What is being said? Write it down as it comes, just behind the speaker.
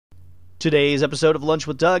Today's episode of Lunch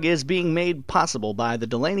with Doug is being made possible by the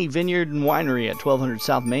Delaney Vineyard and Winery at 1200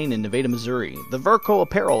 South Main in Nevada, Missouri, the Verco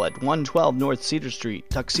Apparel at 112 North Cedar Street,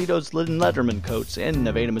 Tuxedo's Lynn Letterman Coats in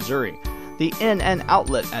Nevada, Missouri, the Inn and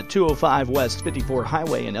Outlet at 205 West 54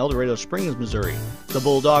 Highway in El Dorado Springs, Missouri, the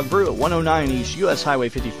Bulldog Brew at 109 East US Highway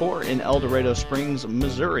 54 in El Dorado Springs,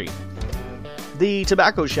 Missouri, the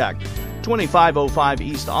Tobacco Shack, 2505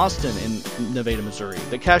 East Austin in Nevada, Missouri,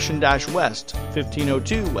 the Cash and Dash West,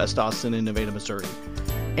 1502 West Austin in Nevada, Missouri,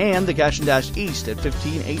 and the Cash and Dash East at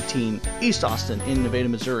 1518 East Austin in Nevada,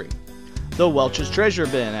 Missouri. The Welch's Treasure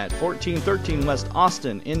Bin at 1413 West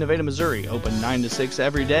Austin in Nevada, Missouri, open 9 to 6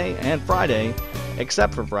 every day and Friday,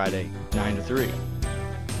 except for Friday, 9 to 3.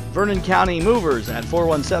 Vernon County Movers at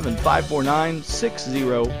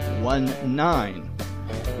 417-549-6019.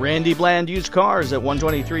 Randy Bland Used Cars at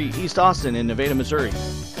 123 East Austin in Nevada, Missouri.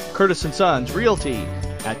 Curtis & Sons Realty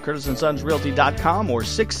at curtisondsonsrealty.com or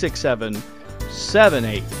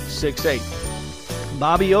 667-7868.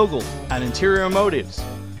 Bobby Ogle at Interior Motives,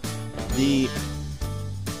 the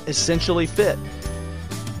Essentially Fit,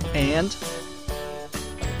 and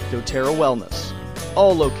doTERRA Wellness,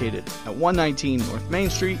 all located at 119 North Main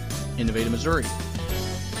Street in Nevada, Missouri.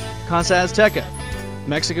 Casa Azteca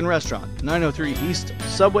Mexican Restaurant, 903 East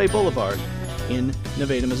Subway Boulevard in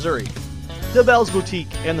Nevada, Missouri. The Bell's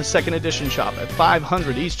Boutique and the Second Edition Shoppe at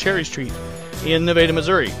 500 East Cherry Street in Nevada,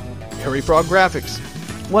 Missouri. Harry Frog Graphics,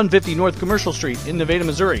 150 North Commercial Street in Nevada,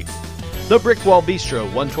 Missouri. The Brick Wall Bistro,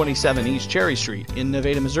 127 East Cherry Street in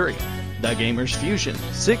Nevada, Missouri. The Gamers Fusion,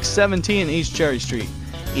 617 East Cherry Street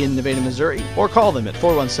in Nevada, Missouri. Or call them at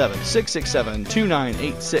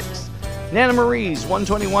 417-667-2986. Nana Marie's,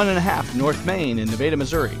 121 and a half North Main in Nevada,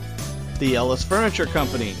 Missouri. The Ellis Furniture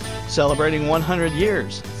Company, celebrating 100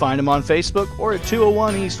 years. Find them on Facebook or at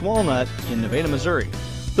 201 East Walnut in Nevada, Missouri.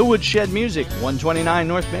 The Woodshed Music, 129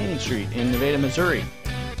 North Main Street in Nevada, Missouri.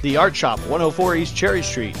 The Art Shop, 104 East Cherry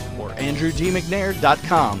Street, or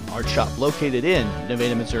AndrewDMcNair.com. Art Shop located in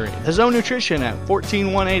Nevada, Missouri. The Zone Nutrition at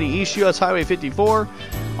 14180 East US Highway 54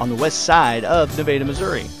 on the west side of Nevada,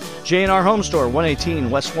 Missouri. J&R Home Store, 118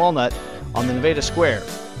 West Walnut on the Nevada Square.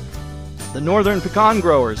 The Northern Pecan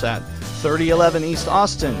Growers at 3011 East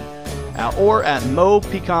Austin, or at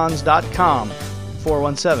mopecans.com,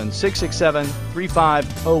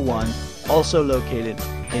 417-667-3501, also located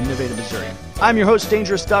in Nevada, Missouri. I'm your host,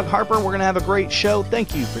 Dangerous Doug Harper. We're going to have a great show.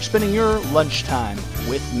 Thank you for spending your lunchtime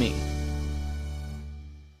with me.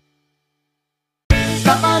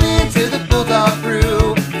 Stop on into the Bulldog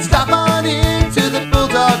Brew. Stop on into the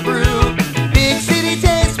Bulldog Brew. Big city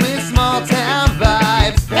taste with small town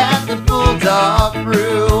vibes at the Bulldog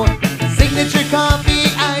Brew. Signature coffee,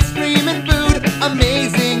 ice cream, and food.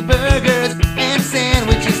 Amazing burgers and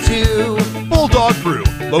sandwiches too. Bulldog Brew,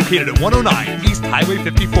 located at 109 East Highway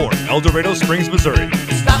 54, El Dorado Springs, Missouri.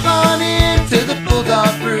 Stop on into the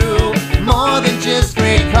Bulldog Brew. More than just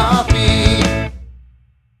great coffee.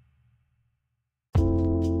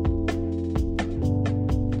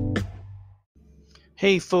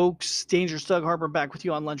 Hey folks, Dangerous Doug Harper back with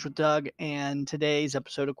you on Lunch with Doug, and today's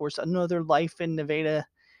episode, of course, another Life in Nevada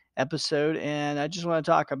episode, and I just want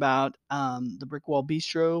to talk about the Brick Wall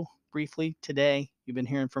Bistro briefly today. You've been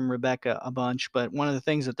hearing from Rebecca a bunch, but one of the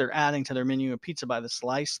things that they're adding to their menu is pizza by the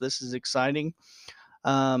slice. This is exciting.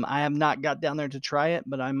 I have not got down there to try it,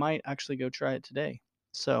 but I might actually go try it today.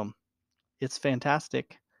 So it's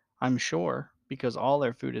fantastic, I'm sure, because all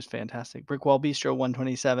their food is fantastic. Brick Wall Bistro,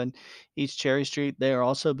 127 East Cherry Street. They are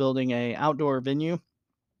also building a outdoor venue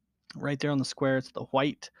right there on the square. It's the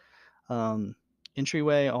white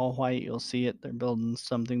entryway, all white. You'll see it. They're building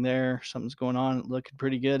something there. Something's going on. Looking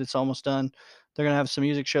pretty good. It's almost done. They're going to have some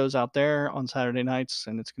music shows out there on Saturday nights,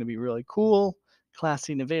 and it's going to be really cool.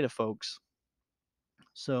 Classy Nevada, folks.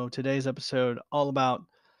 So today's episode, all about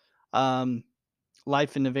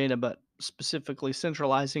life in Nevada, but specifically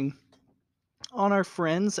centralizing on our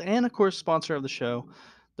friends and, of course, sponsor of the show,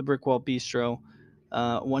 the Brick Wall Bistro,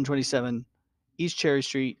 127 East Cherry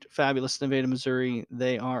Street, fabulous Nevada, Missouri.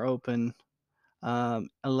 They are open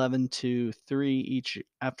 11 to 3 each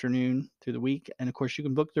afternoon through the week. And, of course, you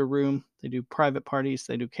can book their room. They do private parties.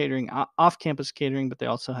 They do catering, off-campus catering, but they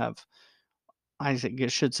also have, I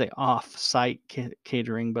should say, off-site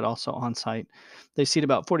catering, but also on-site. They seat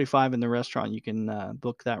about 45 in the restaurant. You can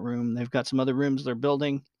book that room. They've got some other rooms they're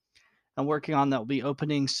building and working on that will be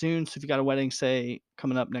opening soon. So if you got a wedding, say,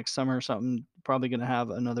 coming up next summer or something, probably going to have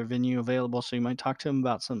another venue available. So you might talk to them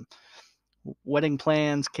about some wedding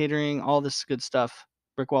plans, catering, all this good stuff.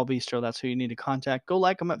 Brick Wall Bistro, that's who you need to contact. Go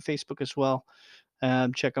like them at Facebook as well.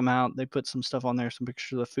 Check them out. They put some stuff on there, some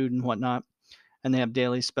pictures of the food and whatnot. And they have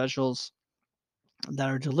daily specials. that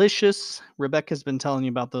are delicious. Rebecca's been telling you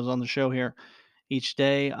about those on the show here each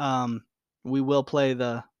day. We will play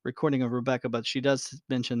the recording of Rebecca, but she does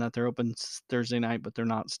mention that they're open Thursday night, but they're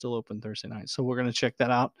not still open Thursday night. So we're going to check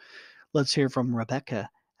that out. Let's hear from Rebecca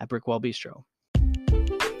at Brick Wall Bistro.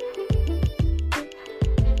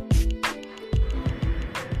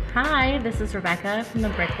 Hi, this is Rebecca from the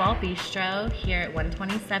Brick Wall Bistro here at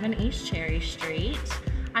 127 East Cherry Street.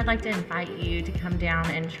 I'd like to invite you to come down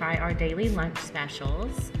and try our daily lunch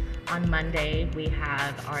specials. On Monday, we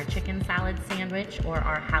have our chicken salad sandwich or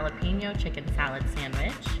our jalapeno chicken salad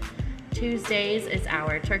sandwich. Tuesdays is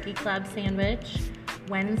our turkey club sandwich.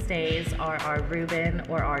 Wednesdays are our Reuben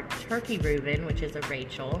or our turkey Reuben, which is a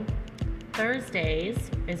Rachel. Thursdays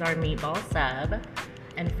is our meatball sub.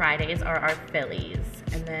 And Fridays are our Phillies.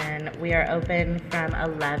 And then we are open from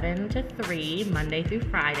 11 to 3, Monday through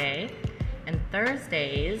Friday. And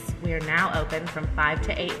Thursdays, we are now open from 5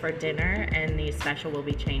 to 8 for dinner, and the special will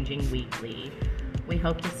be changing weekly. We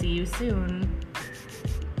hope to see you soon.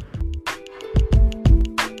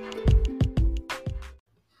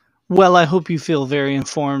 Well, I hope you feel very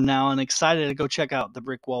informed now and excited to go check out the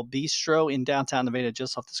Brick Wall Bistro in downtown Nevada,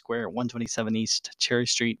 just off the square at 127 East Cherry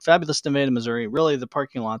Street. Fabulous Nevada, Missouri. Really, the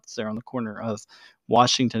parking lot that's there on the corner of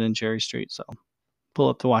Washington and Cherry Street. So pull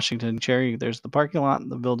up to Washington and Cherry. There's the parking lot.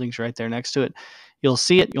 The building's right there next to it. You'll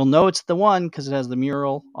see it. You'll know it's the one because it has the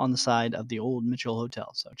mural on the side of the old Mitchell Hotel.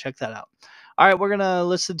 So check that out. All right, we're going to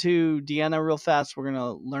listen to Deanna real fast. We're going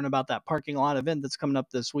to learn about that parking lot event that's coming up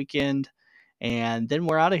this weekend. And then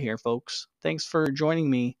we're out of here, folks. Thanks for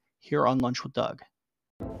joining me here on Lunch with Doug.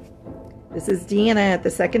 This is Deanna at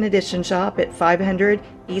the Second Edition Shoppe at 500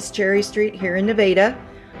 East Cherry Street here in Nevada.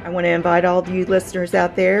 I want to invite all of you listeners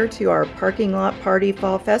out there to our Parking Lot Party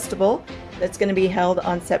Fall Festival that's going to be held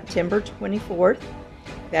on September 24th.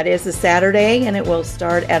 That is a Saturday, and it will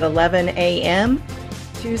start at 11 a.m.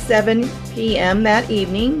 to 7 p.m. that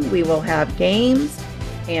evening. We will have games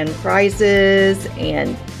and prizes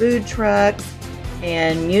and food trucks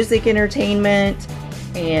and music entertainment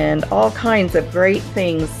and all kinds of great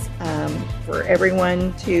things for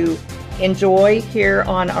everyone to enjoy here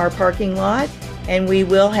on our parking lot. And we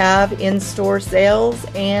will have in-store sales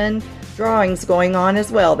and drawings going on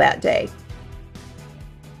as well that day.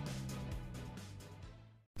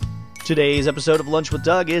 Today's episode of Lunch with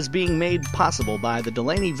Doug is being made possible by the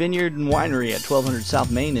Delaney Vineyard and Winery at 1200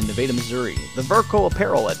 South Main in Nevada, Missouri, the Verco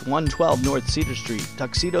Apparel at 112 North Cedar Street,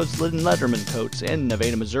 Tuxedo's and Letterman Coats in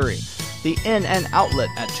Nevada, Missouri, the Inn and Outlet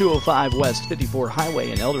at 205 West 54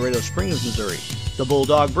 Highway in El Dorado Springs, Missouri, the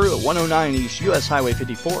Bulldog Brew at 109 East US Highway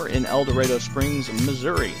 54 in El Dorado Springs,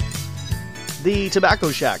 Missouri, the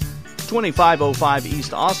Tobacco Shack, 2505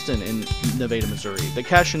 East Austin in Nevada, Missouri, the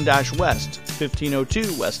Cash and Dash West,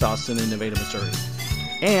 1502 West Austin in Nevada, Missouri,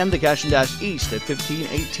 and the Cash and Dash East at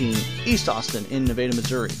 1518 East Austin in Nevada,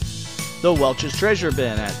 Missouri. The Welch's Treasure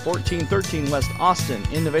Bin at 1413 West Austin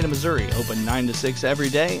in Nevada, Missouri, open 9 to 6 every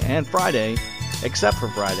day and Friday, except for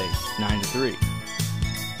Friday, 9 to 3.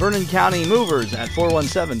 Vernon County Movers at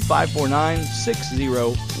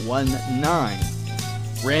 417-549-6019.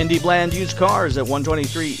 Randy Bland Used Cars at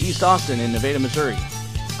 123 East Austin in Nevada, Missouri.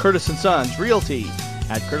 Curtis & Sons Realty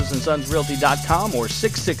at curtisondsonsrealty.com or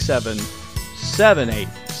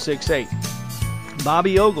 667-7868.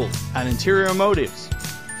 Bobby Ogle at Interior Motives,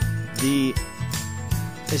 the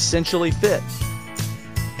Essentially Fit,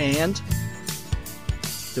 and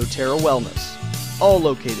doTERRA Wellness, all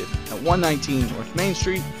located at 119 North Main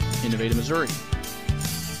Street in Nevada, Missouri.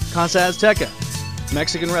 Casa Azteca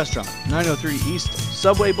Mexican Restaurant, 903 East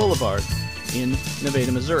Subway Boulevard in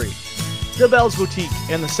Nevada, Missouri. The Bell's Boutique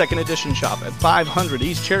and the Second Edition Shoppe at 500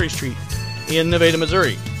 East Cherry Street in Nevada,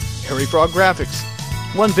 Missouri. Harry Frog Graphics,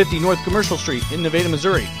 150 North Commercial Street in Nevada,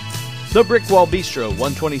 Missouri. The Brick Wall Bistro,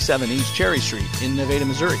 127 East Cherry Street in Nevada,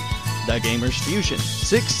 Missouri. The Gamers Fusion,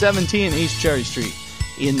 617 East Cherry Street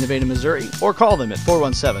in Nevada, Missouri. Or call them at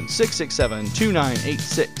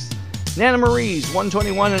 417-667-2986. Nana Marie's,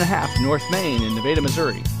 121 and a half North Main in Nevada,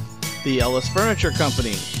 Missouri. The Ellis Furniture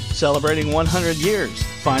Company, celebrating 100 years.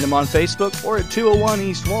 Find them on Facebook or at 201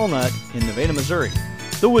 East Walnut in Nevada, Missouri.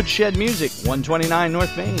 The Woodshed Music, 129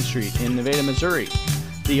 North Main Street in Nevada, Missouri.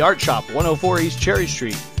 The Art Shop, 104 East Cherry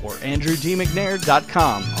Street, or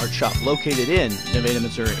AndrewDMcNair.com. Art Shop located in Nevada,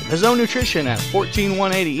 Missouri. The Zone Nutrition at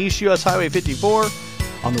 14180 East US Highway 54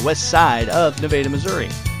 on the west side of Nevada, Missouri.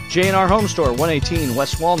 J&R Home Store, 118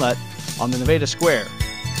 West Walnut on the Nevada Square.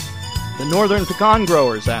 The Northern Pecan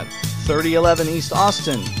Growers at 3011 East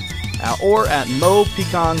Austin, or at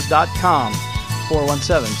mopecans.com,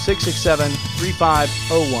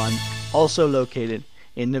 417-667-3501, also located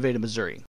in Nevada, Missouri.